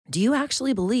Do you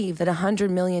actually believe that $100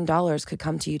 million could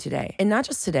come to you today? And not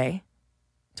just today,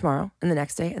 tomorrow, and the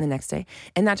next day, and the next day.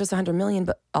 And not just 100 million,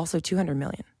 but also 200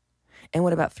 million. And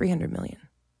what about 300 million?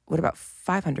 What about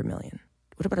 500 million?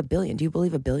 What about $1 billion? Do you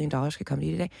believe $1 billion could come to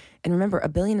you today? And remember,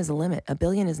 $1 billion is a limit. $1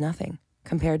 billion is nothing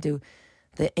compared to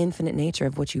the infinite nature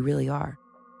of what you really are.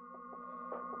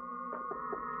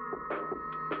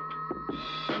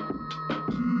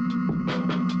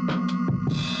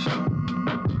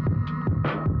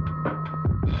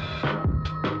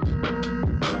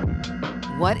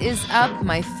 What is up,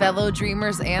 my fellow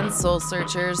dreamers and soul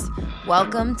searchers?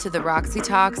 Welcome to the Roxy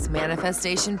Talks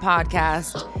Manifestation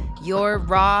Podcast, your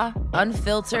raw,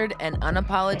 unfiltered, and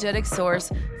unapologetic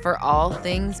source for all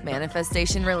things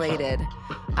manifestation related.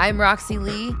 I'm Roxy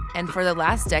Lee, and for the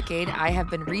last decade, I have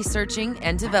been researching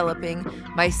and developing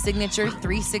my signature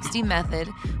 360 method,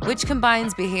 which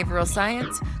combines behavioral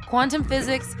science, quantum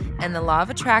physics, and the law of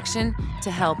attraction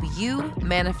to help you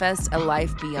manifest a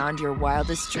life beyond your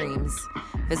wildest dreams.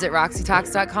 Visit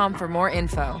RoxyTalks.com for more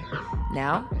info.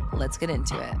 Now, let's get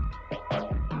into it.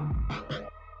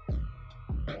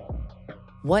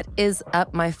 What is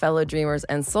up, my fellow dreamers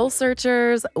and soul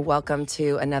searchers? Welcome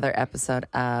to another episode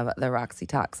of the Roxy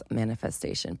Talks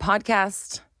Manifestation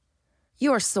Podcast,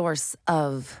 your source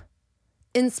of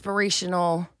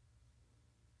inspirational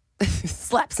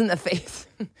slaps in the face.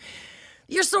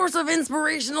 Your source of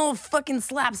inspirational fucking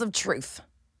slaps of truth.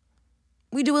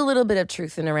 We do a little bit of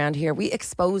truthing around here. We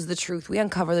expose the truth. We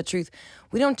uncover the truth.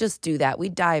 We don't just do that. We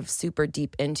dive super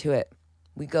deep into it.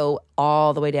 We go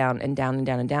all the way down and down and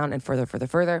down and down and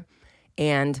further.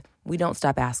 And we don't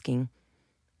stop asking.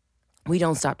 We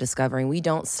don't stop discovering. We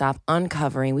don't stop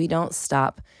uncovering. We don't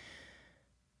stop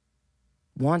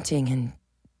wanting and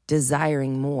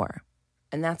desiring more.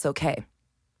 And that's okay.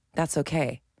 That's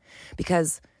okay.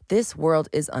 Because this world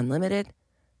is unlimited.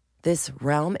 This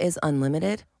realm is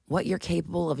unlimited. What you're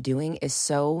capable of doing is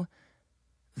so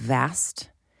vast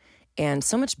and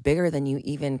so much bigger than you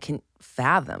even can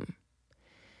fathom.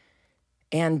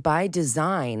 And by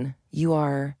design, you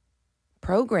are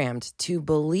programmed to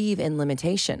believe in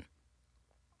limitation.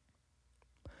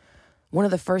 One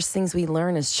of the first things we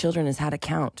learn as children is how to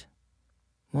count.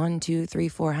 1, 2, 3,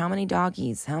 4. How many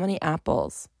doggies? How many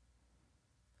apples?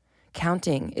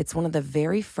 Counting. It's one of the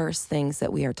very first things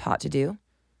that we are taught to do.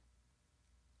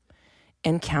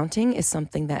 And counting is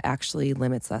something that actually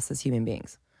limits us as human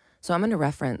beings. So I'm going to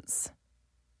reference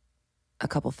a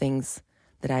couple things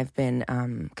that I've been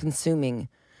consuming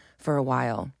for a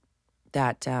while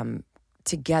that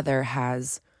together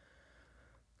has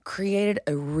created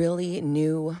a really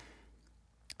new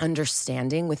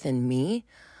understanding within me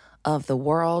of the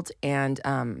world, and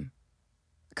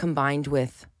combined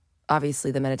with obviously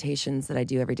the meditations that I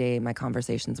do every day, my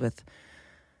conversations with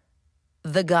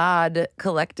the God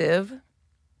collective.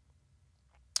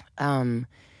 And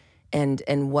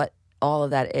what all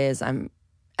of that is, I'm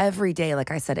every day, like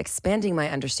I said, expanding my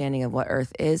understanding of what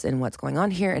Earth is and what's going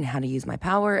on here and how to use my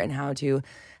power and how to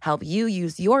help you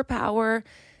use your power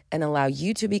and allow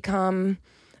you to become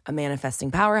a manifesting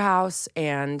powerhouse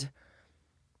and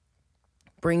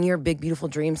bring your big, beautiful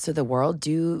dreams to the world,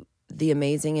 do the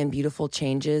amazing and beautiful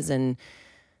changes and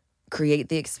create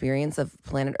the experience of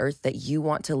planet Earth that you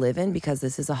want to live in, because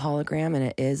this is a hologram and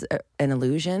it is an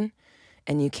illusion.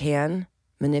 And you can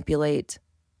manipulate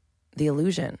the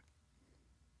illusion.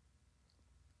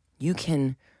 You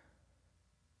can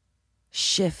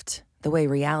shift the way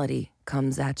reality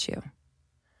comes at you.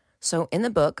 So in the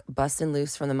book, Bustin'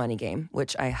 Loose from the Money Game,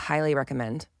 which I highly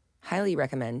recommend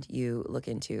you look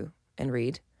into and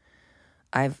read.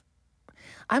 I'm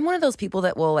one of those people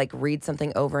that will like read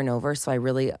something over and over so I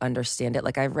really understand it.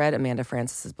 Like I've read Amanda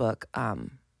Francis's book,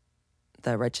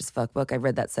 The Rich as Fuck book. I've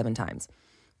read that 7 times.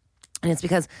 And it's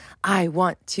because I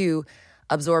want to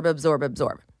absorb.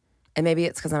 And maybe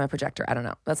it's because I'm a projector. I don't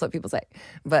know. That's what people say.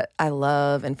 But I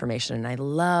love information, and I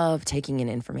love taking in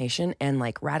information and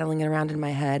like rattling it around in my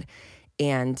head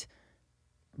and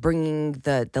bringing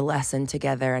the lesson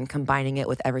together and combining it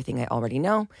with everything I already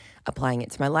know, applying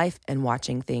it to my life and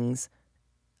watching things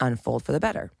unfold for the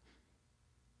better.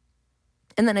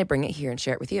 And then I bring it here and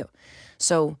share it with you.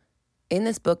 So in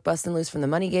this book, Bustin' Loose from the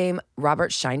Money Game,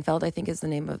 Robert Scheinfeld, I think is the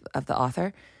name of the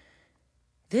author.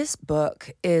 This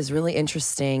book is really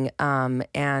interesting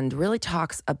and really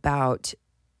talks about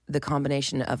the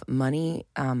combination of money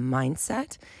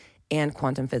mindset and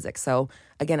quantum physics. So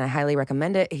again, I highly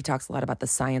recommend it. He talks a lot about the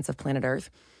science of planet Earth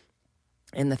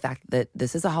and the fact that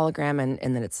this is a hologram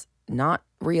and that it's not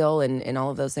real and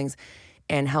all of those things,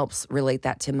 and helps relate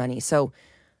that to money. So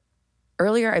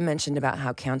earlier I mentioned about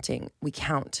how we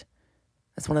count.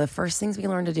 That's one of the first things we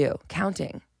learn to do,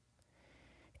 counting.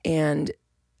 And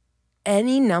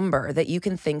any number that you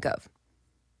can think of,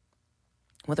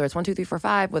 whether it's 1, 2, 3, 4,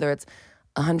 5, whether it's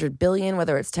 100 billion,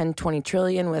 whether it's 10, 20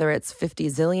 trillion, whether it's 50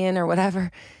 zillion or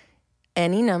whatever,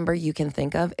 any number you can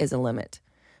think of is a limit.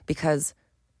 Because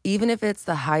even if it's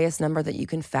the highest number that you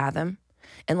can fathom,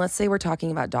 and let's say we're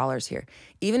talking about dollars here,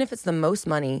 even if it's the most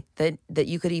money that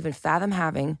you could even fathom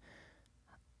having,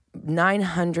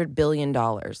 $900 billion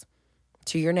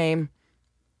to your name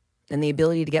and the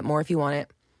ability to get more if you want it.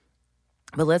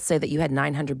 But let's say that you had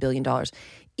 $900 billion.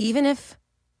 Even if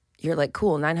you're like,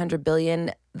 cool, 900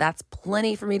 billion, that's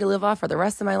plenty for me to live off for the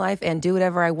rest of my life and do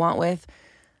whatever I want with.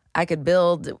 I could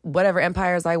build whatever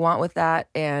empires I want with that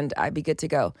and I'd be good to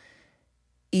go.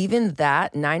 Even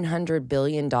that $900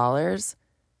 billion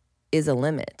is a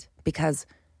limit because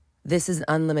this is an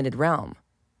unlimited realm.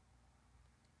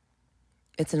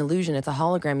 It's an illusion. It's a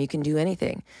hologram. You can do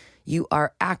anything. You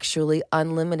are actually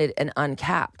unlimited and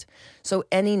uncapped. So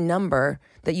any number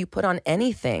that you put on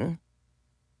anything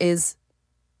is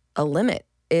a limit,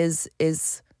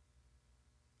 is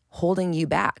holding you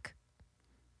back.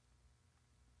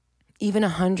 Even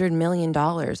 $100 million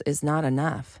is not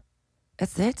enough.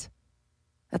 That's it.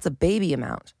 That's a baby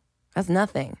amount. That's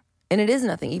nothing. And it is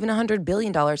nothing. Even $100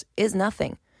 billion is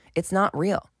nothing. It's not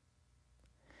real.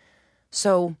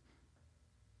 So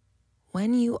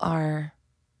when you are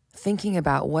thinking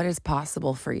about what is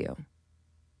possible for you,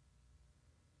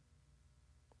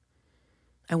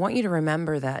 I want you to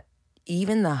remember that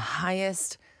even the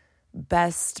highest,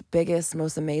 best, biggest,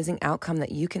 most amazing outcome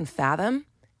that you can fathom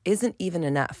isn't even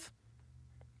enough.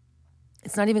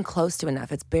 It's not even close to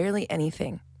enough. It's barely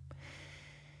anything.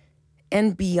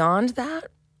 And beyond that,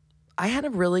 I had a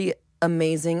really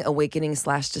amazing awakening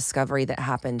 / discovery that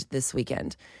happened this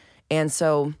weekend. And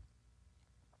so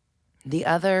the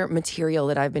other material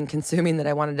that I've been consuming that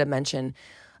I wanted to mention,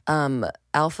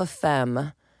 Alpha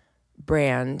Femme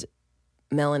brand,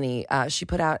 Melanie, she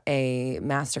put out a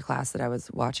masterclass that I was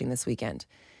watching this weekend.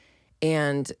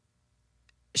 And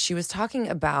she was talking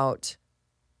about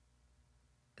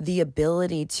the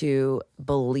ability to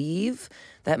believe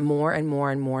that more and more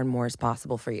and more and more is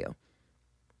possible for you.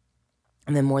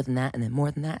 And then more than that, and then more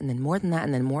than that, and then more than that,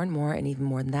 and then more and more, and even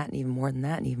more than that, and even more than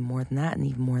that, and even more than that, and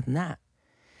even more than that.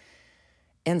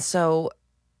 And so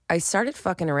I started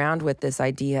fucking around with this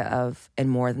idea of, and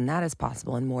more than that is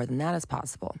possible, and more than that is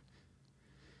possible.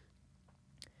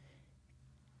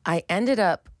 I ended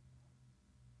up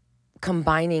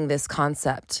combining this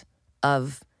concept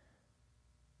of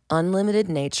unlimited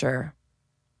nature,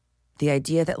 the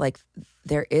idea that like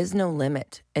there is no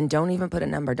limit, and don't even put a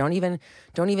number. Don't even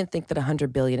think that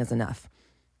 100 billion is enough,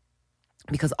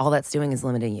 because all that's doing is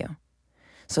limiting you.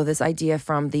 So this idea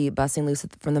from the busting loose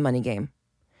from the money game,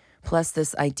 plus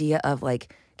this idea of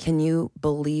like, can you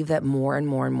believe that more and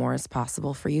more and more is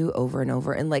possible for you over and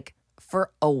over, and like for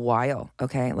a while,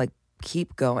 okay? Like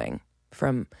keep going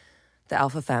from the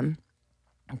Alpha Femme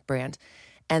brand.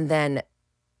 And then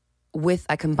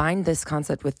I combined this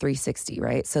concept with 360,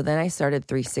 right? So then I started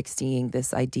 360ing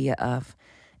this idea of,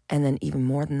 and then even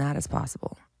more than that is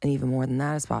possible, and even more than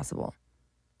that is possible.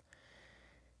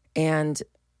 And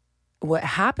what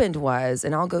happened was,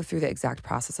 and I'll go through the exact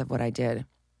process of what I did,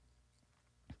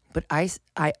 but I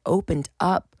opened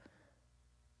up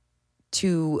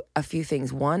to a few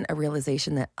things. One, a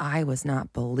realization that I was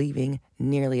not believing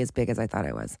nearly as big as I thought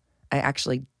I was. I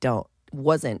actually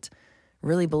wasn't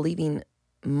really believing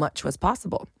much was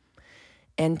possible.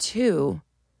 And two,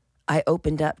 I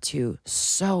opened up to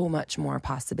so much more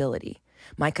possibility.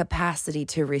 My capacity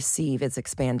to receive is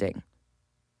expanding.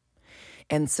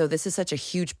 And so this is such a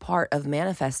huge part of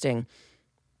manifesting.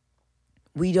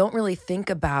 We don't really think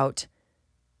about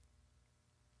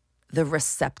the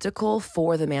receptacle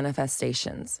for the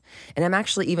manifestations. And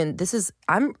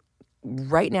I'm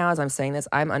right now, as I'm saying this,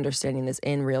 I'm understanding this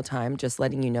in real time, just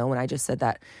letting you know. When I just said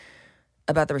that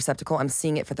about the receptacle, I'm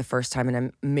seeing it for the first time and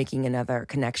I'm making another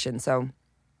connection. So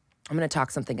I'm going to talk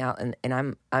something out,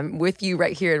 and I'm with you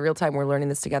right here in real time. We're learning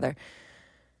this together.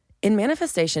 In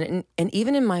manifestation, and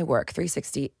even in my work,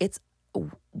 360,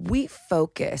 we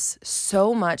focus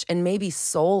so much, and maybe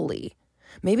solely,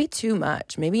 maybe too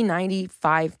much, maybe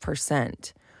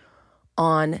 95%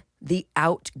 on the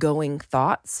outgoing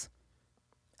thoughts,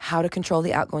 how to control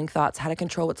the outgoing thoughts, how to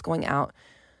control what's going out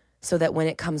so that when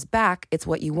it comes back, it's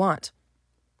what you want.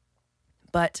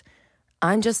 But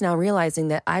I'm just now realizing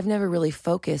that I've never really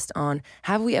focused on,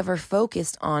 have we ever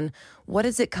focused on what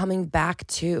is it coming back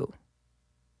to?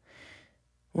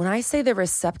 When I say the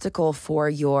receptacle for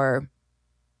your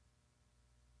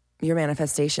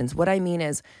manifestations, what I mean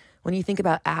is when you think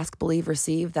about ask, believe,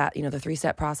 receive, that, the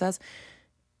 3-step process,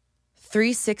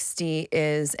 360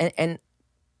 is,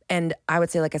 and I would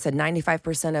say, like I said,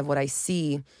 95% of what I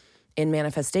see in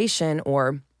manifestation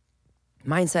or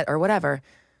mindset or whatever,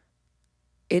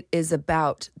 it is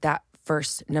about that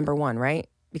first number one, right?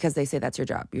 Because they say that's your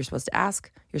job. You're supposed to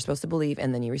ask, you're supposed to believe,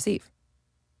 and then you receive.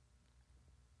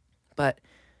 But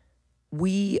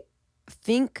we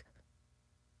think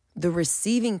the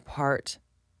receiving part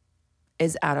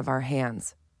is out of our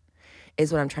hands,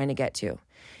 is what I'm trying to get to.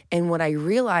 And what I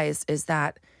realized is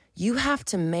that you have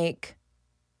to make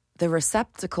the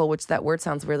receptacle, which that word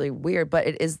sounds really weird, but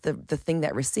it is the thing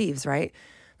that receives, right?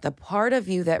 The part of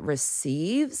you that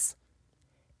receives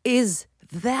is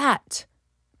that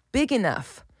big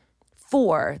enough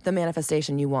for the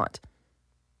manifestation you want.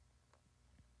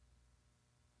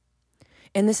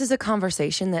 And this is a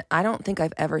conversation that I don't think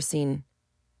I've ever seen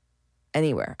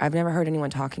anywhere. I've never heard anyone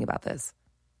talking about this.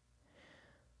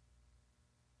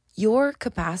 Your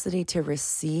capacity to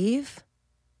receive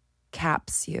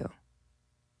caps you.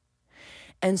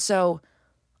 And so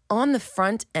on the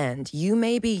front end, you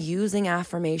may be using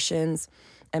affirmations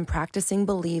and practicing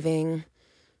believing.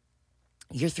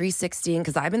 You're 360,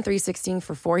 because I've been 360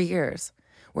 for 4 years.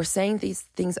 We're saying these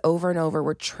things over and over.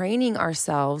 We're training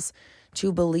ourselves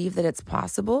to believe that it's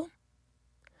possible.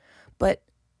 But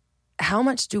how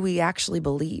much do we actually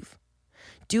believe?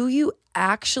 Do you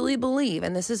actually believe?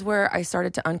 And this is where I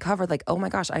started to uncover, like, oh my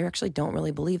gosh, I actually don't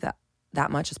really believe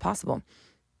that much is possible.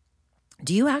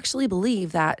 Do you actually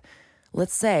believe that,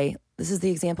 let's say, this is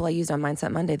the example I used on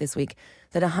Mindset Monday this week,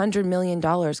 that $100 million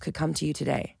could come to you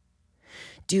today?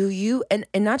 Do you, and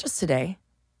not just today,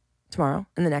 tomorrow,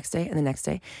 and the next day, and the next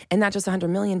day, and not just 100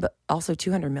 million, but also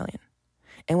 200 million?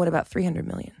 And what about 300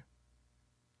 million?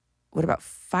 What about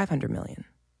 500 million?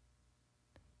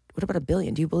 What about $1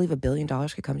 billion? Do you believe $1 billion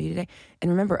could come to you today?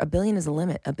 And remember, $1 billion is a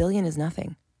limit. $1 billion is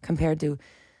nothing compared to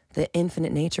the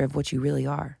infinite nature of what you really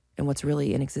are and what's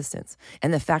really in existence.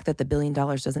 And the fact that the $1 billion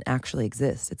doesn't actually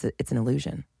exist. It's an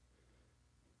illusion.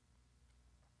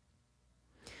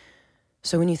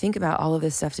 So when you think about all of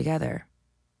this stuff together,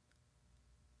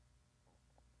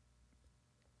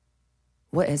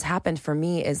 what has happened for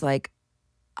me is, like,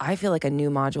 I feel like a new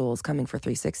module is coming for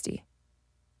 360.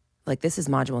 Like, this is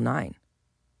module 9.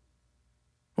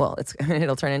 Well,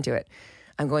 it'll turn into it.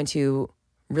 I'm going to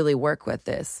really work with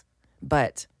this,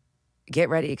 but get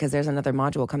ready, because there's another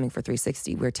module coming for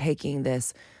 360. We're taking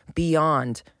this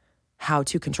beyond how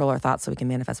to control our thoughts so we can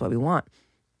manifest what we want.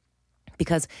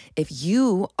 Because if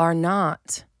you are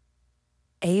not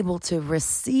able to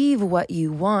receive what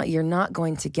you want, you're not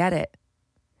going to get it.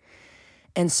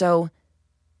 And so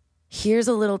here's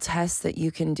a little test that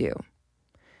you can do.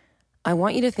 I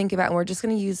want you to think about, and we're just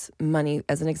going to use money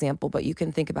as an example, but you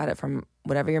can think about it from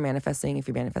whatever you're manifesting, if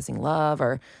you're manifesting love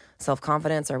or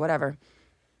self-confidence or whatever.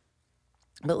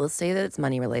 But let's say that it's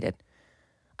money related.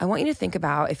 I want you to think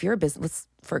about, if you're a business,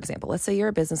 for example, let's say you're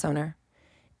a business owner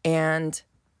and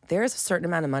there's a certain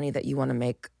amount of money that you want to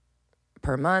make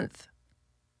per month,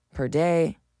 per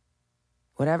day,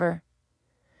 whatever.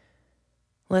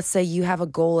 Let's say you have a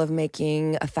goal of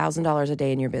making $1,000 a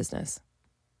day in your business.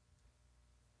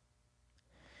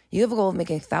 You have a goal of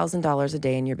making $1,000 a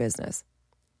day in your business.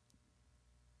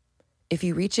 If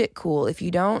you reach it, cool. If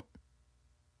you don't,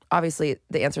 obviously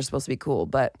the answer is supposed to be cool,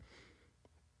 but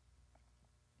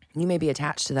you may be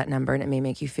attached to that number and it may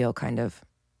make you feel kind of,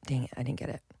 dang it, I didn't get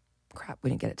it. Crap, we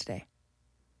didn't get it today.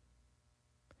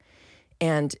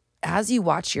 And as you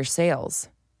watch your sales,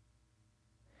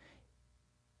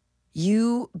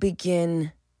 you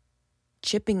begin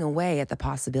chipping away at the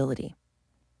possibility.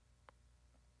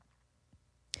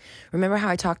 Remember how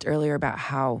I talked earlier about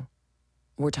how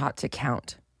we're taught to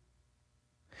count?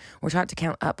 We're taught to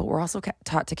count up, but we're also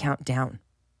taught to count down.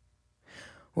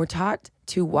 We're taught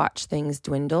to watch things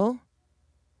dwindle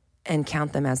and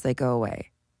count them as they go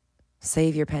away.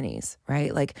 Save your pennies,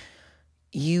 right? Like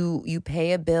you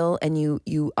pay a bill and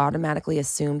you automatically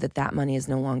assume that money is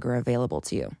no longer available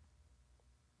to you.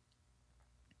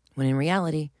 When in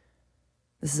reality,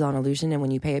 this is all an illusion, and when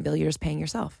you pay a bill, you're just paying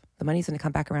yourself. The money's going to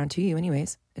come back around to you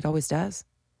anyways. It always does.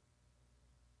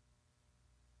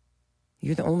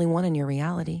 You're the only one in your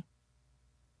reality.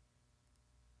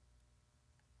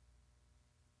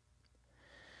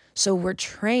 So we're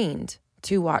trained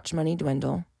to watch money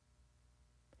dwindle.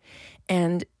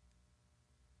 And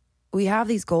we have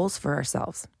these goals for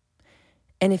ourselves.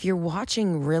 And if you're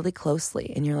watching really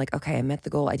closely and you're like, okay, I met the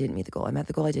goal, I didn't meet the goal. I met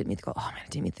the goal, I didn't meet the goal. Oh man, I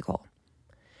didn't meet the goal.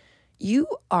 You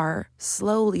are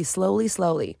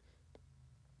slowly,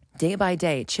 day by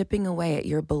day, chipping away at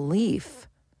your belief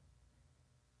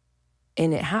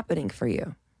in it happening for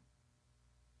you.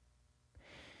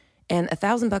 And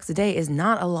 $1,000 a day is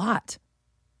not a lot.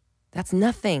 That's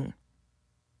nothing.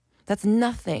 That's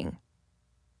nothing.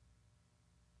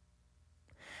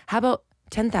 How about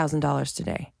 $10,000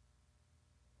 today?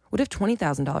 What if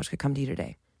 $20,000 could come to you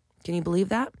today? Can you believe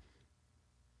that?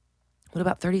 What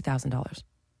about $30,000?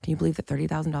 Can you believe that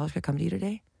 $30,000 could come to you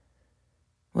today?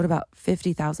 What about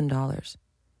 $50,000?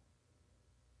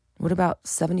 What about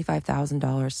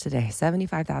 $75,000 today?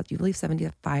 $75,000. Do you believe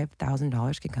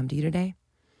 $75,000 could come to you today?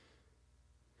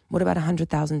 What about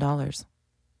 $100,000?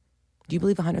 Do you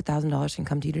believe $100,000 can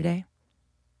come to you today?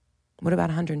 What about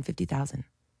 $150,000?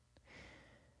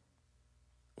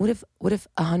 What if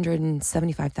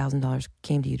 $175,000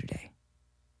 came to you today?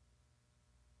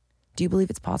 Do you believe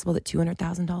it's possible that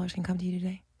 $200,000 can come to you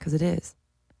today? Because it is.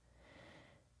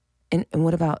 And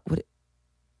what if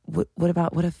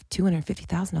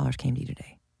 $250,000 came to you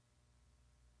today?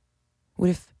 What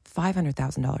if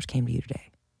 $500,000 came to you today?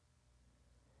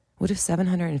 What if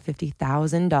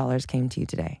 $750,000 came to you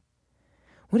today?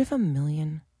 What if $1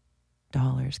 million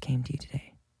came to you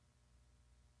today?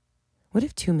 What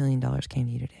if $2 million came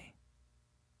to you today?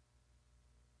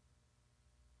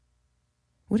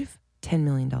 What if $10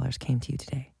 million came to you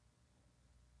today?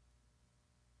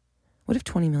 What if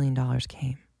 $20 million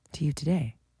came to you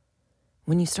today?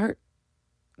 When you start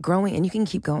growing, and you can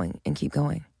keep going and keep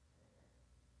going.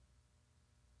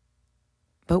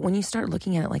 But when you start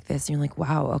looking at it like this, and you're like,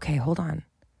 wow, okay, hold on.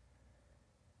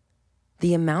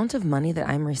 The amount of money that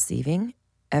I'm receiving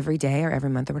every day or every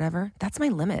month or whatever, that's my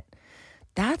limit.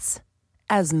 That's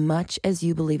as much as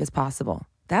you believe is possible.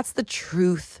 That's the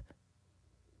truth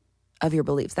of your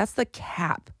beliefs. That's the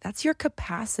cap. That's your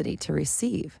capacity to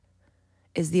receive,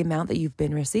 is the amount that you've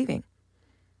been receiving.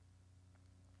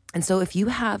 And so if you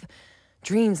have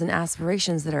dreams and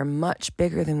aspirations that are much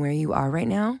bigger than where you are right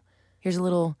now, here's a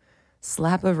little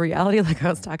slap of reality like I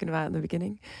was talking about in the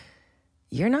beginning.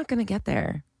 You're not going to get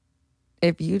there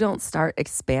if you don't start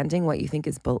expanding what you think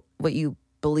is what you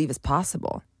believe is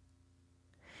possible.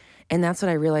 And that's what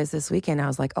I realized this weekend. I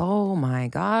was like, oh my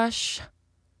gosh.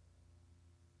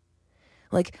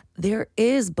 Like, there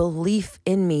is belief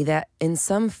in me that in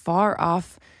some far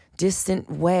off, distant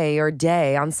way or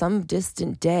day, on some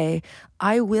distant day,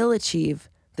 I will achieve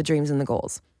the dreams and the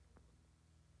goals.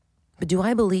 But do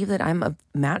I believe that I'm a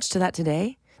match to that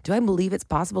today? Do I believe it's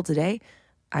possible today?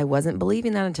 I wasn't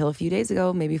believing that until a few days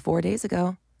ago, maybe 4 days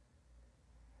ago,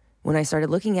 when I started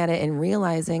looking at it and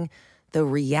realizing the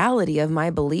reality of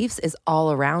my beliefs is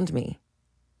all around me.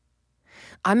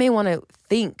 I may want to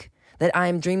think that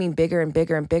I'm dreaming bigger and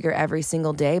bigger and bigger every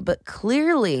single day, but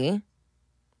clearly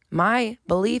my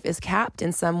belief is capped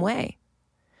in some way,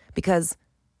 because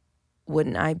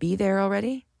wouldn't I be there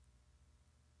already?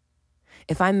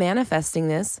 If I'm manifesting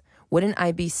this, wouldn't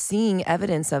I be seeing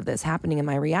evidence of this happening in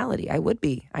my reality? I would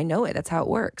be. I know it. That's how it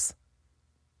works.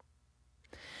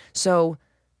 So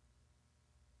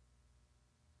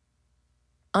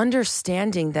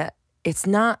understanding that it's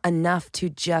not enough to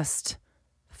just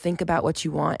think about what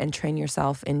you want and train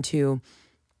yourself into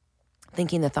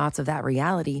thinking the thoughts of that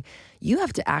reality, you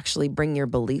have to actually bring your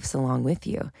beliefs along with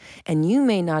you. And you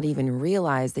may not even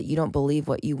realize that you don't believe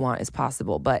what you want is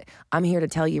possible, but I'm here to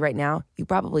tell you right now, you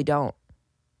probably don't.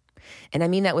 And I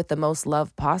mean that with the most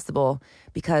love possible,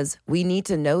 because we need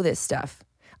to know this stuff.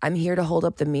 I'm here to hold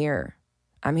up the mirror.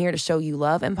 I'm here to show you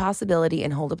love and possibility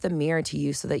and hold up the mirror to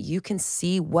you so that you can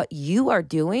see what you are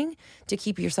doing to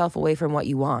keep yourself away from what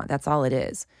you want. That's all it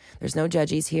is. There's no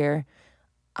judges here.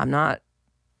 I'm not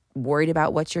worried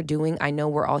about what you're doing. I know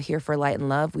we're all here for light and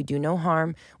love. We do no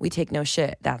harm. We take no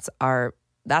shit. That's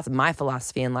my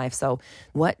philosophy in life. So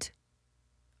what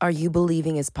are you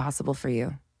believing is possible for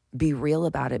you? Be real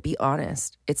about it. Be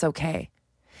honest. It's okay.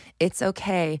 It's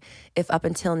okay if up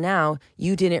until now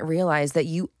you didn't realize that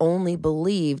you only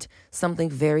believed something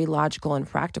very logical and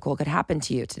practical could happen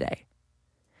to you today.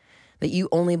 That you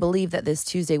only believed that this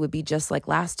Tuesday would be just like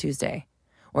last Tuesday,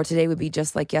 or today would be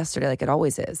just like yesterday, like it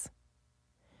always is.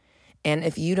 And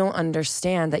if you don't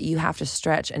understand that you have to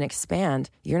stretch and expand,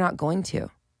 you're not going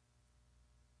to.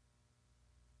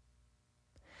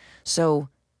 So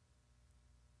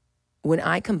when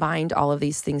I combined all of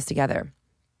these things together,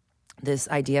 this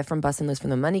idea from Bustin' Loose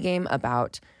from the Money Game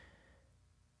about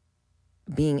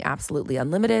being absolutely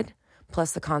unlimited,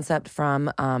 plus the concept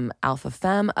from Alpha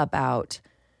Femme about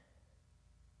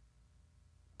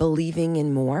believing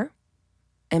in more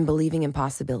and believing in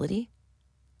possibility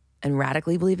and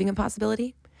radically believing in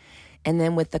possibility. And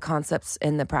then with the concepts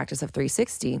and the practice of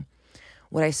 360,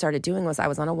 what I started doing was I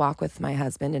was on a walk with my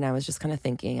husband and I was just kind of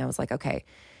thinking, I was like, okay,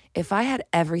 if I had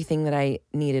everything that I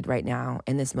needed right now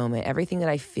in this moment, everything that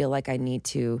I feel like I need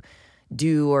to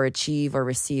do or achieve or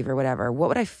receive or whatever, what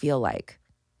would I feel like?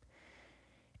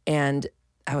 And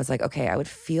I was like, okay, I would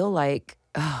feel like,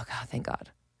 oh God, thank God.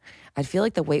 I'd feel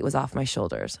like the weight was off my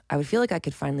shoulders. I would feel like I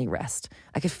could finally rest.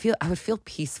 I would feel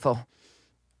peaceful.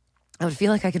 I would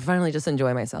feel like I could finally just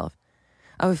enjoy myself.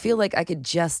 I would feel like I could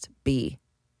just be.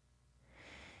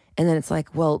 And then it's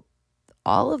like, well,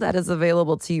 all of that is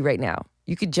available to you right now.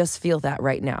 You could just feel that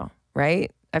right now,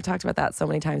 right? I've talked about that so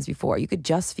many times before. You could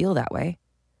just feel that way.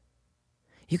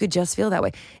 You could just feel that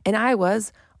way. And I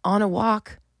was on a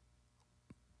walk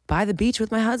by the beach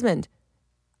with my husband.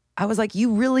 I was like,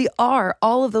 you really are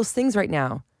all of those things right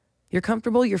now. You're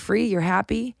comfortable, you're free, you're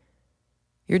happy,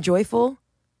 you're joyful.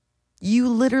 You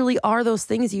literally are those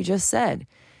things you just said.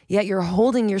 Yet you're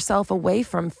holding yourself away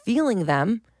from feeling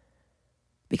them.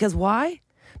 Because why?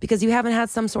 Because you haven't had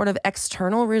some sort of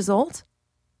external result.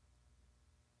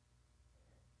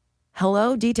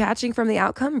 Hello, detaching from the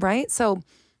outcome, right? So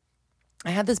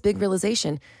I had this big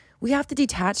realization. We have to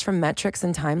detach from metrics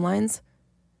and timelines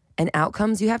and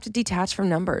outcomes. You have to detach from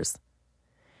numbers.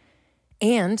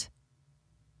 And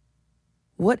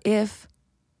what if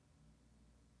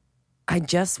I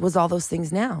just was all those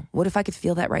things now? What if I could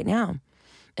feel that right now?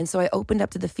 And so I opened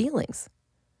up to the feelings.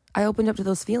 I opened up to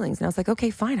those feelings and I was like, okay,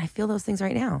 fine. I feel those things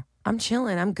right now. I'm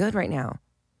chilling. I'm good right now.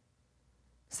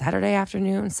 Saturday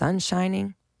afternoon, sun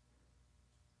shining.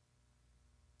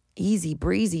 Easy,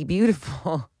 breezy,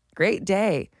 beautiful. Great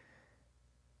day.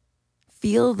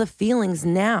 Feel the feelings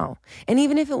now. And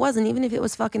even if it wasn't, even if it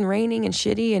was fucking raining and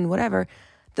shitty and whatever,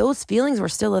 those feelings were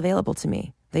still available to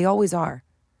me. They always are.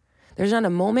 There's not a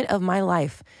moment of my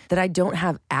life that I don't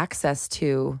have access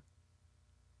to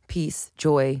peace,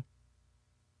 joy,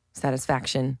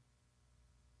 satisfaction,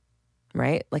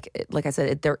 right? Like I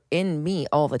said, they're in me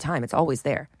all the time. It's always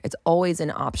there. It's always an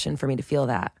option for me to feel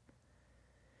that.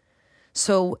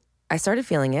 So I started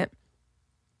feeling it.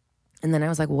 And then I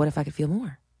was like, well, what if I could feel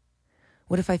more?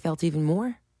 What if I felt even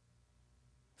more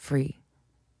free?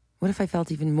 What if I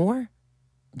felt even more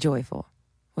joyful?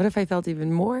 What if I felt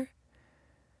even more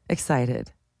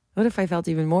excited? What if I felt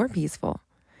even more peaceful?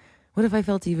 What if I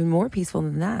felt even more peaceful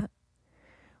than that?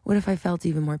 What if I felt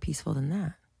even more peaceful than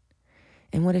that?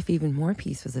 And what if even more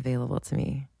peace was available to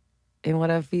me? And what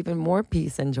if even more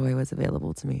peace and joy was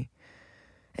available to me?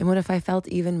 And what if I felt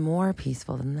even more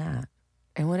peaceful than that?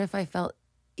 And what if I felt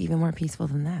even more peaceful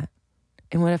than that?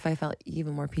 And what if I felt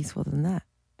even more peaceful than that?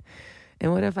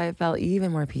 And what if I felt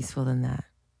even more peaceful than that?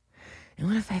 And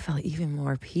what if I felt even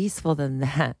more peaceful than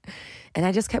that? And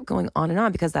I just kept going on and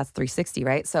on because that's 360,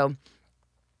 right? So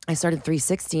I started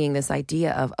 360ing this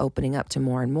idea of opening up to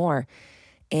more and more.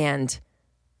 And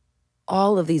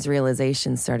all of these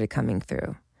realizations started coming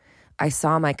through. I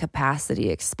saw my capacity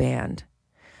expand.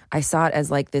 I saw it as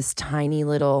like this tiny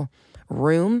little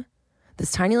room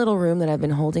that I've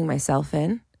been holding myself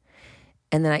in.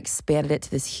 And then I expanded it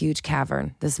to this huge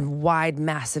cavern, this wide,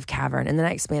 massive cavern. And then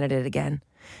I expanded it again.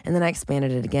 And then I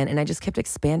expanded it again. And I just kept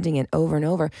expanding it over and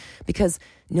over because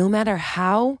no matter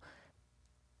how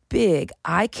big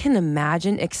I can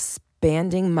imagine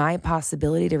expanding my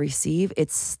possibility to receive,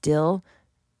 it's still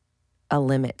a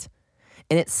limit.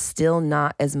 And it's still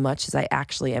not as much as I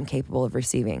actually am capable of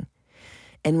receiving.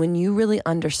 And when you really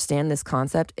understand this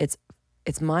concept, it's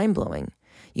mind-blowing.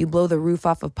 You blow the roof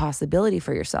off of possibility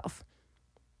for yourself.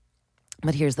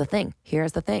 But here's the thing.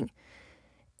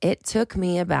 It took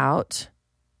me about,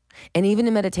 and even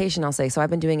in meditation, I'll say, so I've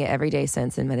been doing it every day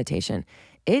since in meditation.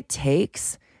 It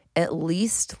takes at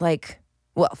least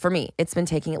for me, it's been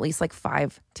taking at least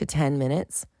 5 to 10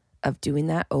 minutes of doing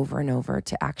that over and over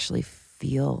to actually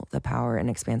feel the power and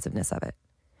expansiveness of it.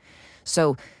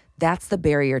 So that's the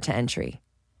barrier to entry.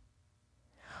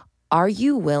 Are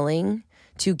you willing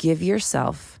to give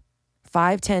yourself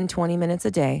 5, 10, 20 minutes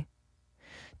a day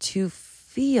to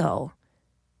feel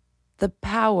the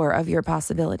power of your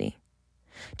possibility,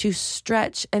 to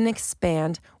stretch and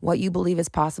expand what you believe is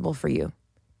possible for you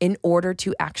in order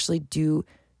to actually do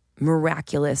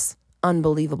miraculous,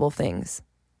 unbelievable things?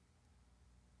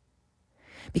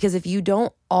 Because if you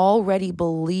don't already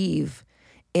believe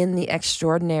in the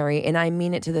extraordinary, and I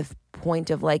mean it to the point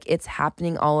of it's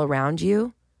happening all around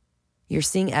you, you're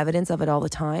seeing evidence of it all the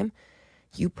time,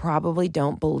 you probably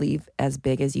don't believe as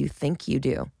big as you think you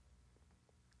do.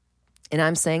 And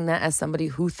I'm saying that as somebody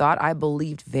who thought I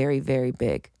believed very, very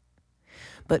big.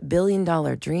 But $1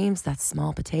 billion dreams, that's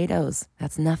small potatoes.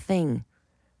 That's nothing,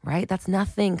 right? That's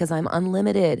nothing because I'm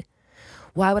unlimited.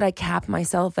 Why would I cap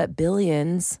myself at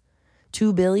billions?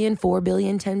 2 billion, 4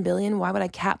 billion, 10 billion? Why would I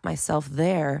cap myself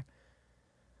there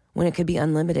when it could be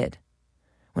unlimited?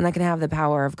 When I can have the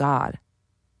power of God,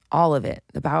 all of it,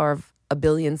 the power of 1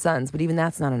 billion suns, but even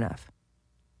that's not enough.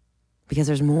 because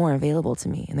there's more available to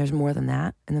me, and there's more than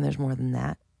that, and then there's more than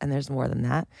that, and there's more than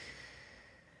that,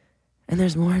 and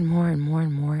there's more and more and more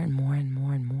and more and more and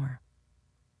more and more.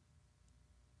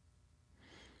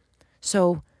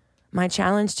 So my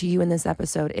challenge to you in this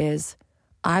episode is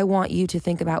I want you to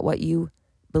think about what you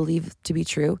believe to be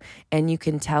true, and you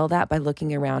can tell that by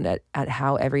looking around at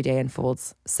how every day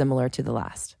unfolds similar to the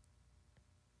last.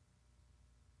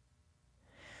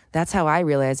 That's how I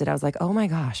realized it. I was like, oh my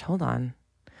gosh, hold on.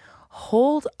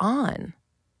 I've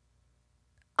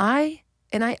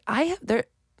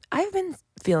been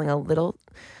feeling a little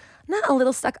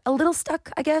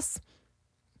stuck, I guess,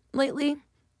 lately.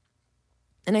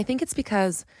 And I think it's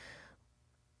because,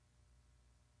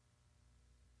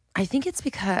 I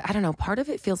don't know, part of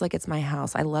it feels like it's my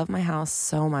house. I love my house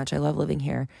so much. I love living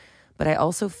here. But I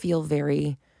also feel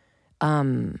very,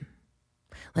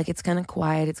 like it's kind of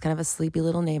quiet. It's kind of a sleepy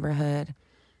little neighborhood.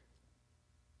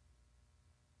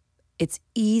 It's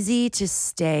easy to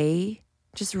stay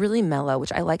just really mellow,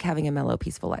 which I like having a mellow,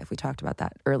 peaceful life. We talked about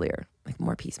that earlier, like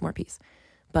more peace.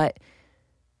 But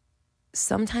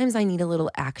sometimes I need a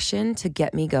little action to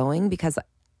get me going because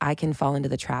I can fall into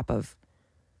the trap of,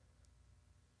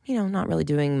 not really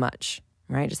doing much,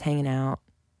 right? Just hanging out,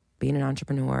 being an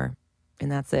entrepreneur,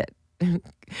 and that's it.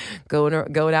 Going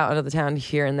out into the town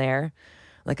here and there.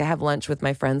 Like I have lunch with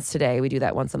my friends today. We do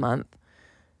that once a month.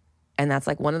 And that's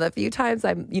like one of the few times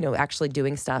I'm, actually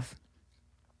doing stuff.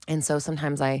 And so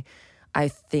sometimes I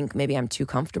think maybe I'm too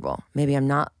comfortable. Maybe I'm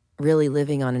not really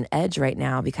living on an edge right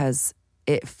now because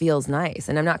it feels nice.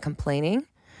 And I'm not complaining,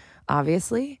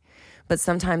 obviously. But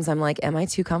sometimes I'm like, am I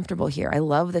too comfortable here? I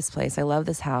love this place. I love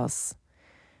this house.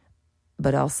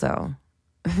 But also,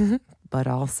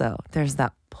 there's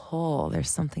that pull. There's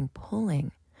something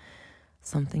pulling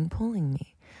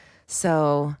me.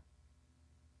 So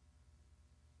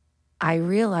I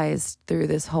realized through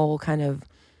this whole kind of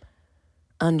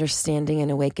understanding and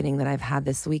awakening that I've had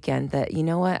this weekend that, you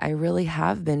know what? I really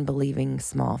have been believing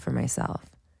small for myself.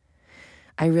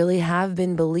 I really have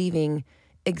been believing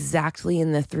exactly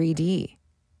in the 3D,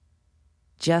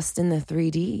 just in the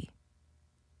 3D.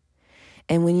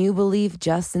 And when you believe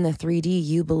just in the 3D,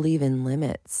 you believe in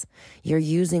limits. You're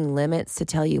using limits to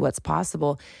tell you what's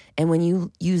possible. And when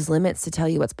you use limits to tell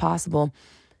you what's possible,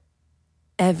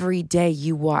 every day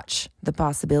you watch the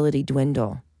possibility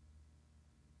dwindle.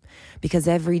 Because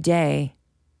every day,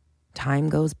 time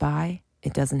goes by,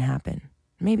 it doesn't happen.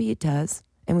 Maybe it does,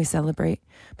 and we celebrate,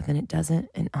 but then it doesn't,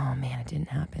 and oh man, it didn't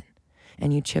happen.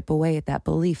 And you chip away at that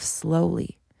belief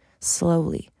slowly.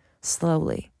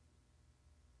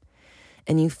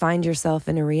 And you find yourself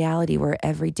in a reality where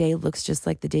every day looks just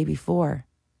like the day before.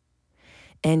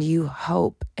 And you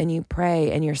hope and you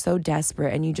pray and you're so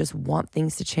desperate and you just want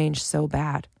things to change so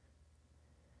bad.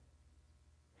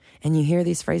 And you hear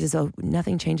these phrases, oh,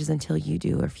 nothing changes until you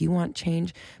do. Or if you want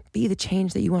change, be the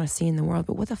change that you want to see in the world.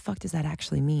 But what the fuck does that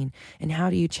actually mean? And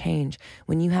how do you change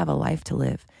when you have a life to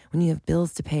live, when you have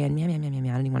bills to pay and I don't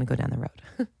even want to go down the road.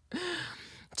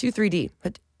 Too 3D,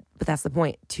 but that's the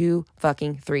point. Too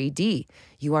fucking 3D.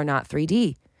 You are not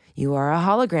 3D. You are a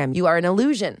hologram. You are an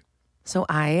illusion. So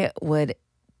I would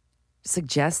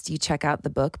suggest you check out the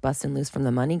book, Bustin' Loose from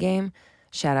the Money Game.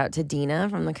 Shout out to Dina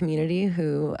from the community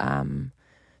who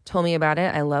told me about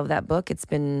it. I love that book. It's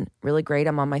been really great.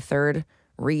 I'm on my third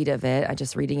read of it. I'm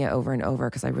just reading it over and over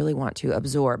because I really want to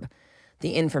absorb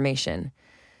the information.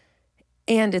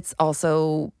 And it's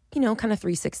also, kind of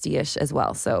 360-ish as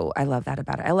well. So I love that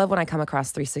about it. I love when I come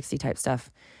across 360 type stuff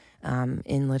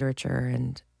in literature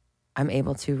and I'm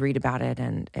able to read about it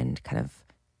and kind of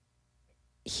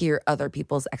hear other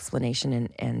people's explanation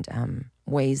and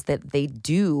ways that they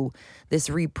do this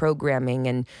reprogramming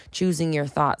and choosing your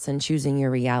thoughts and choosing your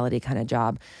reality kind of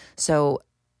job. So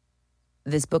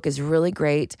this book is really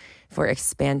great for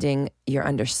expanding your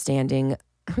understanding.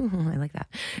 I like that.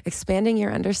 Expanding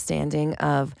your understanding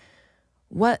of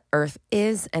what Earth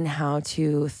is and how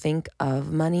to think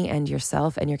of money and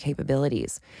yourself and your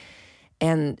capabilities.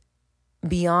 And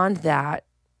beyond that,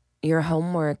 your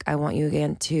homework, I want you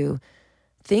again to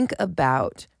think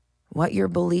about what your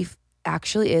belief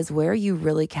actually is, where you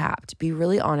really capped. Be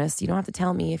really honest. You don't have to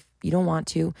tell me if you don't want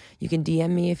to. You can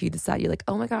DM me if you decide you're like,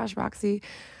 oh my gosh, Roxy,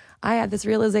 I had this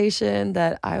realization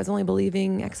that I was only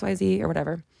believing XYZ or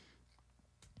whatever.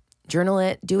 Journal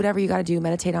it, do whatever you got to do,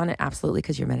 meditate on it, absolutely,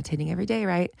 because you're meditating every day,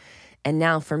 right? And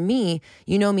now for me,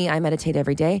 you know me, I meditate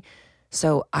every day.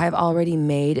 So I've already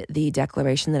made the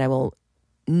declaration that I will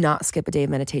not skip a day of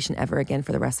meditation ever again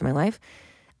for the rest of my life.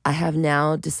 I have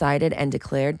now decided and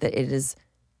declared that it is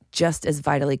just as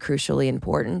vitally, crucially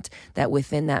important that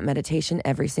within that meditation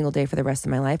every single day for the rest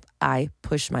of my life, I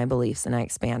push my beliefs and I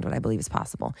expand what I believe is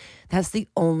possible. That's the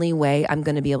only way I'm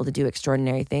going to be able to do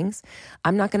extraordinary things.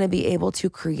 I'm not going to be able to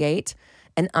create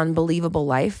an unbelievable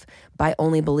life by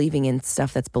only believing in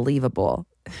stuff that's believable.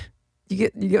 You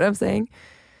get what I'm saying?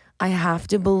 I have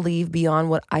to believe beyond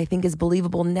what I think is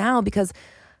believable now because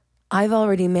I've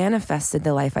already manifested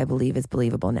the life I believe is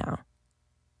believable now.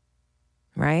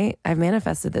 Right? I've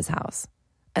manifested this house.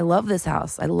 I love this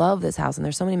house. I love this house. And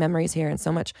there's so many memories here and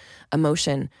so much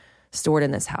emotion stored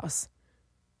in this house.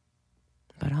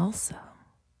 But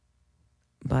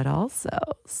also,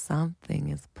 something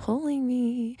is pulling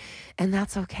me. And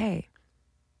that's okay.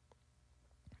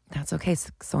 That's okay.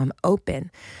 So I'm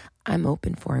open. I'm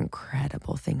open for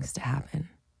incredible things to happen.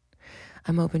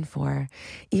 I'm open for,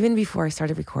 even before I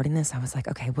started recording this, I was like,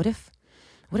 okay, what if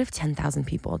 10,000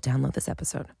 people download this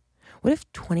episode? What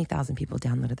if 20,000 people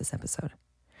downloaded this episode?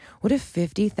 What if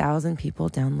 50,000 people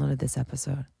downloaded this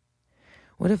episode?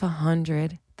 What if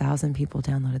 100,000 people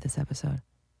downloaded this episode?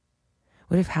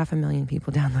 What if 500,000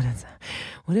 people downloaded this?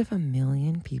 What if 1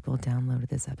 million people downloaded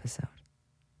this episode?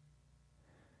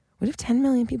 What if 10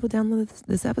 million people downloaded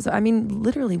this episode? I mean,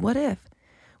 literally, what if?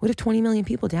 What if 20 million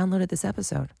people downloaded this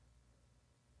episode?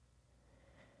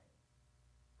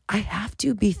 I have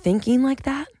to be thinking like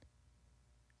that,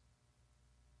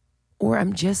 or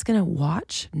I'm just going to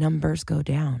watch numbers go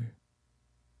down.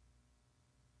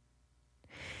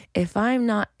 If I'm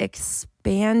not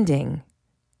expanding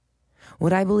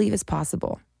what I believe is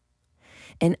possible,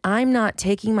 and I'm not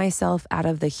taking myself out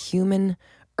of the human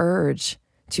urge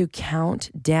to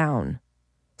count down,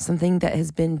 something that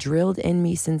has been drilled in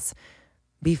me since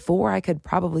before I could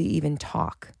probably even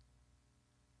talk.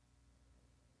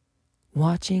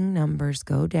 Watching numbers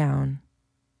go down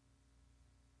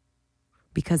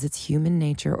because it's human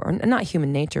nature, or not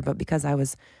human nature, but because I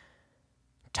was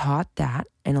taught that,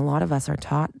 and a lot of us are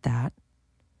taught that,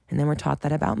 and then we're taught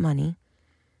that about money.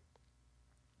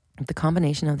 The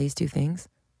combination of these two things,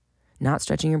 not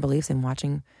stretching your beliefs and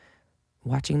watching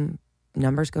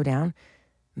numbers go down,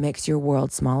 makes your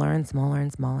world smaller and smaller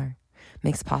and smaller,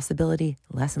 makes possibility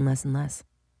less and less and less.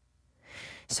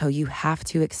 So you have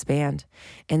to expand.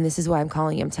 And this is why I'm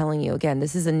telling you, again,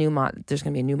 this is a new there's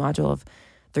going to be a new module of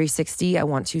 360. I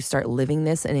want to start living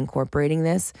this and incorporating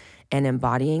this and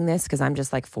embodying this because I'm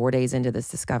just like 4 days into this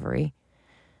discovery.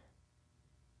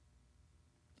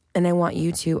 And I want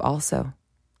you to also.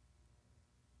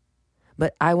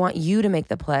 But I want you to make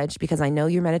the pledge because I know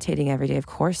you're meditating every day. Of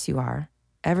course you are.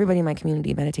 Everybody in my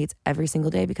community meditates every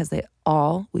single day because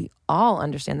we all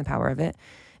understand the power of it.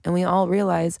 And we all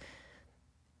realize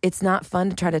it's not fun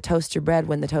to try to toast your bread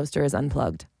when the toaster is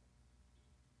unplugged.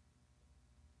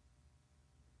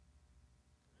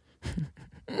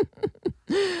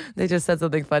 They just said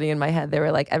something funny in my head. They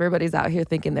were like, everybody's out here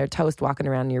thinking they're toast walking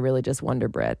around and you're really just Wonder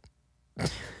Bread.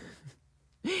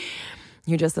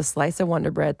 You're just a slice of Wonder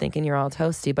Bread thinking you're all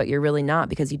toasty, but you're really not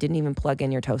because you didn't even plug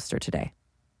in your toaster today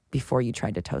before you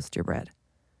tried to toast your bread.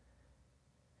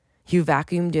 You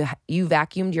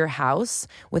vacuumed your house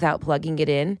without plugging it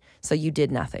in, so you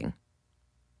did nothing.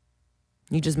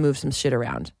 You just moved some shit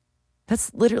around.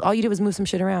 That's literally all you did was move some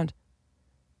shit around.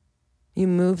 You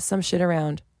moved some shit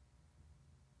around.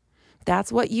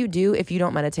 That's what you do if you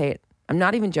don't meditate. I'm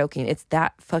not even joking. It's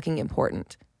that fucking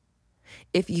important.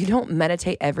 If you don't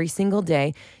meditate every single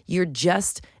day, you're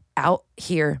just out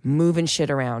here moving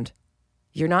shit around.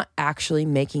 You're not actually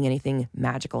making anything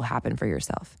magical happen for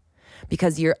yourself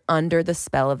because you're under the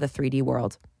spell of the 3D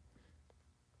world.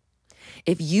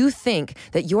 If you think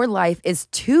that your life is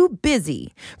too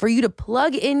busy for you to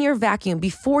plug in your vacuum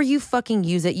before you fucking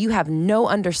use it, you have no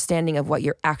understanding of what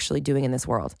you're actually doing in this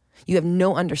world. You have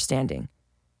no understanding.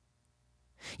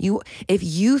 If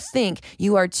you think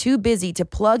you are too busy to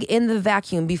plug in the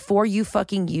vacuum before you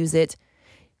fucking use it,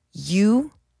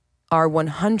 you are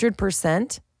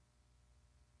 100%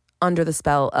 under the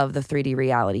spell of the 3D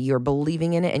reality. You're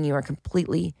believing in it and you are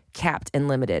completely capped and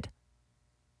limited.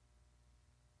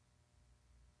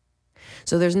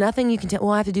 So there's nothing you can tell,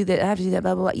 well, I have to do that,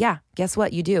 blah, blah, blah. Yeah, guess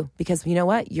what? You do. Because you know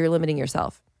what? You're limiting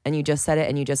yourself. And you just said it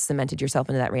and you just cemented yourself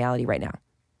into that reality right now.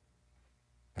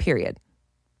 Period.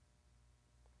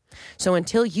 So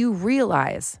until you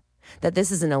realize that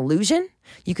this is an illusion,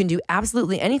 you can do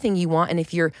absolutely anything you want. And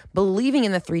if you're believing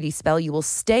in the 3D spell, you will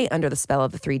stay under the spell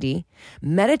of the 3D.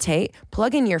 Meditate,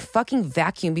 plug in your fucking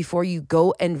vacuum before you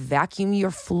go and vacuum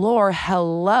your floor.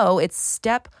 Hello, it's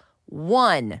step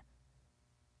one.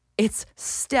 It's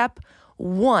step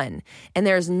one. And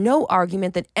there's no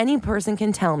argument that any person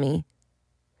can tell me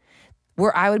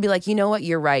where I would be like, you know what?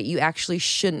 You're right. You actually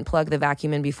shouldn't plug the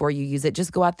vacuum in before you use it.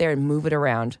 Just go out there and move it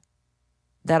around.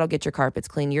 That'll get your carpets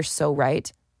clean. You're so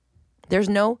right. There's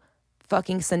no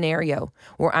fucking scenario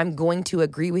where I'm going to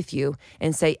agree with you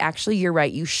and say, actually, you're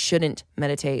right. You shouldn't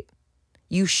meditate.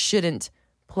 You shouldn't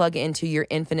plug into your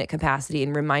infinite capacity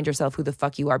and remind yourself who the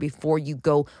fuck you are before you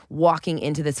go walking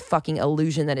into this fucking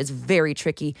illusion that is very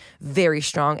tricky, very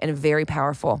strong, and very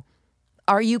powerful.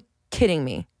 Are you kidding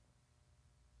me?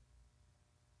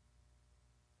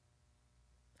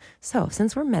 So,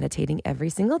 since we're meditating every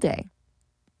single day,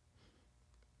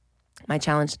 my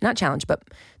challenge, not challenge, but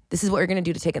this is what we're going to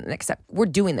do to take the next step. We're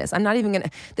doing this. I'm not even going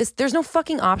to, there's no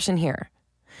fucking option here.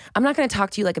 I'm not going to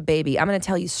talk to you like a baby. I'm going to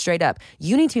tell you straight up,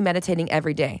 you need to be meditating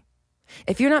every day.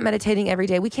 If you're not meditating every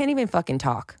day, we can't even fucking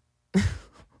talk.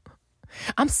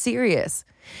 I'm serious.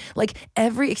 Like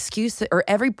every excuse or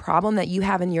every problem that you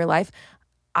have in your life,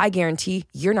 I guarantee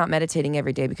you're not meditating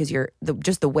every day because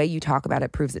just the way you talk about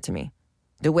it proves it to me.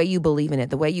 The way you believe in it,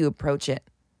 the way you approach it.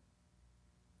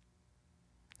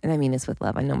 And I mean this with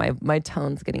love. I know my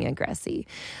tone's getting aggressive.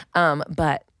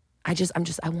 But I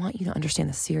want you to understand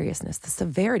the seriousness, the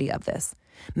severity of this.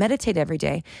 Meditate every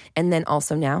day. And then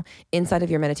also now, inside of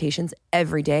your meditations,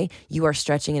 every day, you are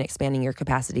stretching and expanding your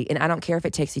capacity. And I don't care if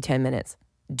it takes you 10 minutes.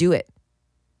 Do it.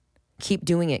 Keep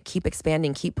doing it. Keep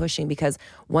expanding. Keep pushing. Because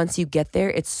once you get there,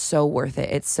 it's so worth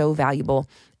it. It's so valuable.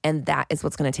 And that is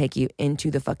what's going to take you into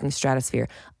the fucking stratosphere.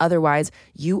 Otherwise,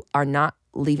 you are not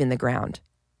leaving the ground.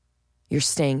 You're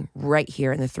staying right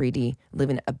here in the 3D,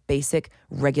 living a basic,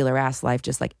 regular ass life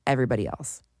just like everybody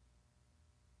else.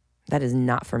 That is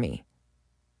not for me.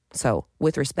 So,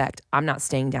 with respect, I'm not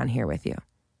staying down here with you.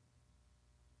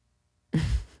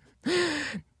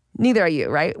 Neither are you,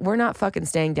 right? We're not fucking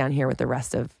staying down here with the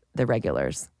rest of the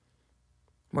regulars.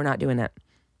 We're not doing it.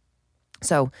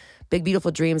 So,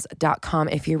 bigbeautifuldreams.com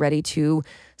if you're ready to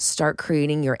start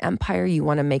creating your empire, you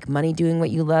want to make money doing what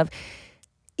you love.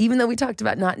 Even though we talked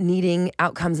about not needing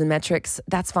outcomes and metrics,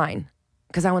 that's fine.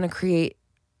 Because I want to create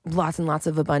lots and lots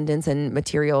of abundance and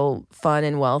material fun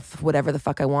and wealth, whatever the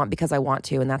fuck I want, because I want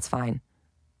to, and that's fine.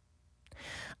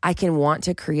 I can want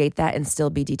to create that and still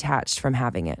be detached from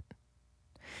having it.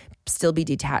 Still be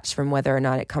detached from whether or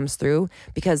not it comes through,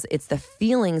 because it's the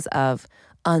feelings of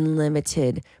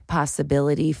unlimited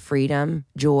possibility, freedom,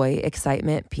 joy,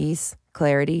 excitement, peace,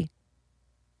 clarity.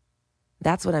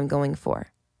 That's what I'm going for.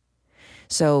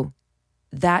 So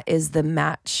that is the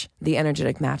match, the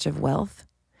energetic match of wealth.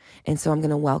 And so I'm going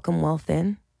to welcome wealth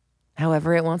in,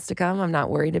 however it wants to come. I'm not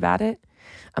worried about it.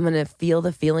 I'm going to feel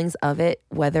the feelings of it,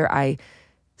 whether I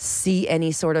see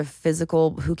any sort of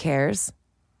physical, who cares?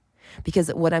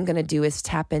 Because what I'm going to do is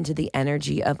tap into the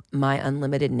energy of my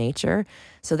unlimited nature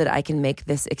so that I can make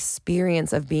this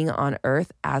experience of being on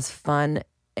earth as fun,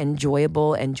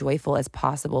 enjoyable, and joyful as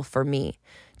possible for me.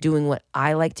 Doing what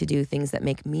I like to do, things that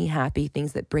make me happy,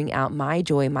 things that bring out my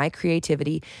joy, my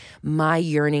creativity, my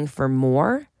yearning for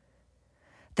more.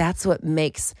 That's what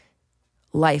makes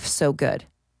life so good.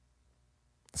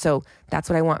 So that's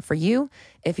what I want for you.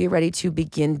 If you're ready to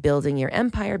begin building your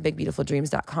empire,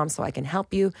 bigbeautifuldreams.com so I can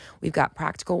help you. We've got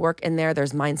practical work in there.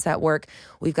 There's mindset work.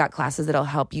 We've got classes that'll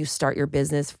help you start your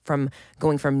business from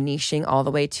going from niching all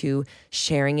the way to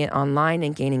sharing it online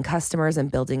and gaining customers and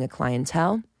building a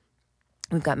clientele.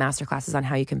 We've got masterclasses on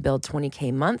how you can build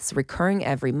 20K months, recurring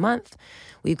every month.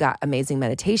 We've got amazing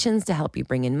meditations to help you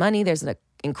bring in money. There's an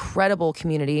incredible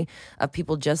community of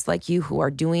people just like you who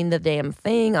are doing the damn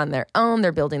thing on their own.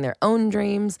 They're building their own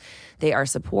dreams. They are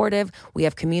supportive. We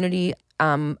have community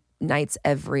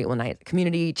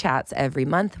community chats every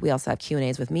month. We also have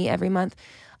Q&As with me every month.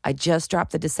 I just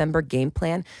dropped the December game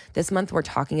plan. This month, we're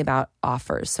talking about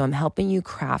offers. So I'm helping you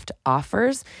craft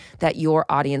offers that your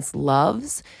audience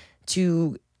loves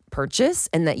to purchase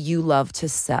and that you love to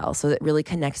sell. So that really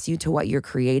connects you to what you're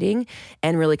creating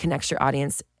and really connects your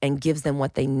audience and gives them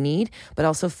what they need, but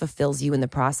also fulfills you in the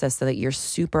process so that you're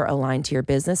super aligned to your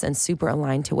business and super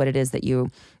aligned to what it is that you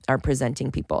are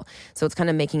presenting people. So it's kind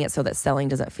of making it so that selling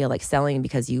doesn't feel like selling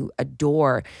because you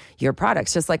adore your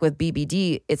products. Just like with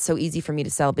BBD, it's so easy for me to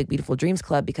sell Big Beautiful Dreams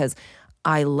Club because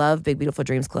I love Big Beautiful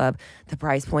Dreams Club. The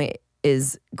price point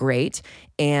is great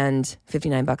and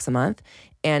 $59 a month.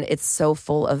 And it's so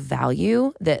full of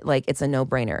value that like it's a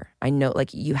no-brainer. I know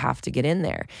like you have to get in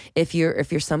there. If you're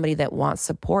somebody that wants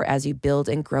support as you build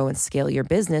and grow and scale your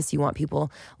business, you want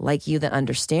people like you that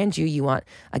understand you. You want,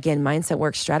 again, mindset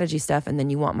work, strategy stuff, and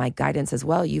then you want my guidance as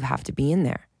well. You have to be in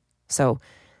there. So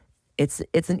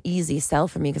it's an easy sell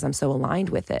for me because I'm so aligned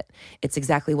with it. It's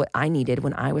exactly what I needed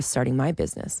when I was starting my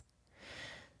business.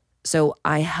 So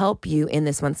I help you in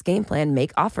this month's game plan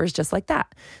make offers just like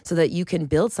that so that you can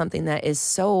build something that is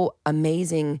so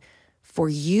amazing for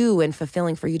you and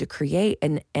fulfilling for you to create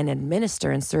and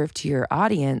administer and serve to your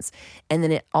audience. And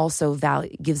then it also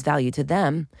gives value to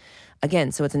them.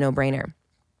 Again, so it's a no-brainer.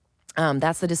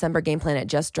 That's the December game plan. It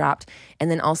just dropped.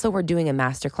 And then also we're doing a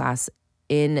masterclass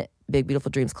in Big Beautiful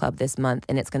Dreams Club this month,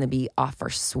 and it's going to be offer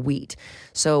suite.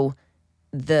 So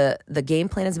the game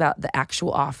plan is about the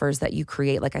actual offers that you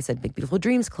create. Like I said, Big Beautiful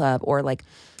Dreams Club, or like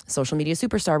Social Media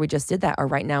Superstar. We just did that. Or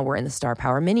right now we're in the Star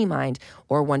Power Mini Mind,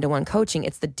 or one-to-one coaching.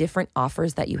 It's the different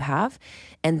offers that you have.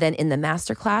 And then in the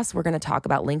masterclass, we're going to talk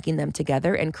about linking them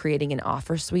together and creating an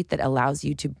offer suite that allows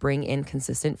you to bring in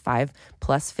consistent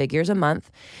 5+ figures a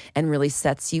month and really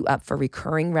sets you up for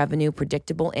recurring revenue,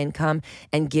 predictable income,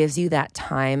 and gives you that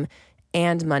time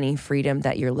and money freedom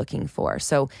that you're looking for.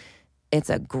 So it's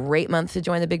a great month to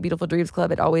join the Big Beautiful Dreams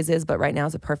Club. It always is, but right now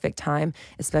is a perfect time,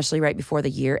 especially right before the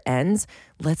year ends.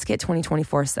 Let's get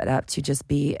 2024 set up to just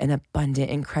be an abundant,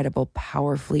 incredible,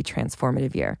 powerfully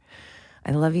transformative year.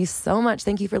 I love you so much.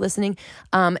 Thank you for listening.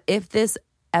 If this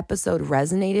episode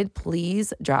resonated,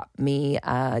 please drop me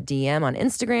a DM on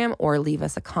Instagram or leave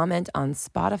us a comment on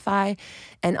Spotify.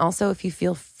 And also, if you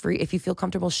feel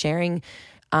comfortable sharing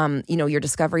your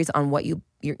discoveries on what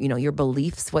your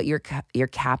beliefs, what you're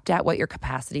capped at, what your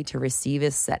capacity to receive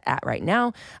is set at right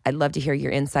now. I'd love to hear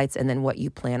your insights and then what you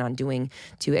plan on doing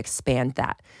to expand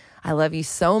that. I love you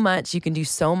so much. You can do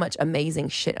so much amazing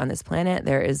shit on this planet.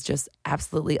 There is just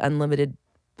absolutely unlimited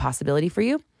possibility for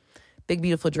you.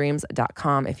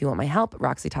 BigBeautifulDreams.com if you want my help.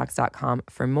 RoxyTalks.com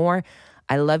for more.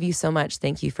 I love you so much.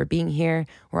 Thank you for being here.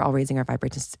 We're all raising our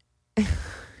vibrations.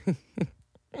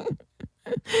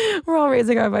 We're all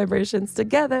raising our vibrations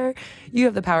together. You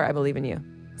have the power. I believe in you.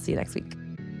 See you next week.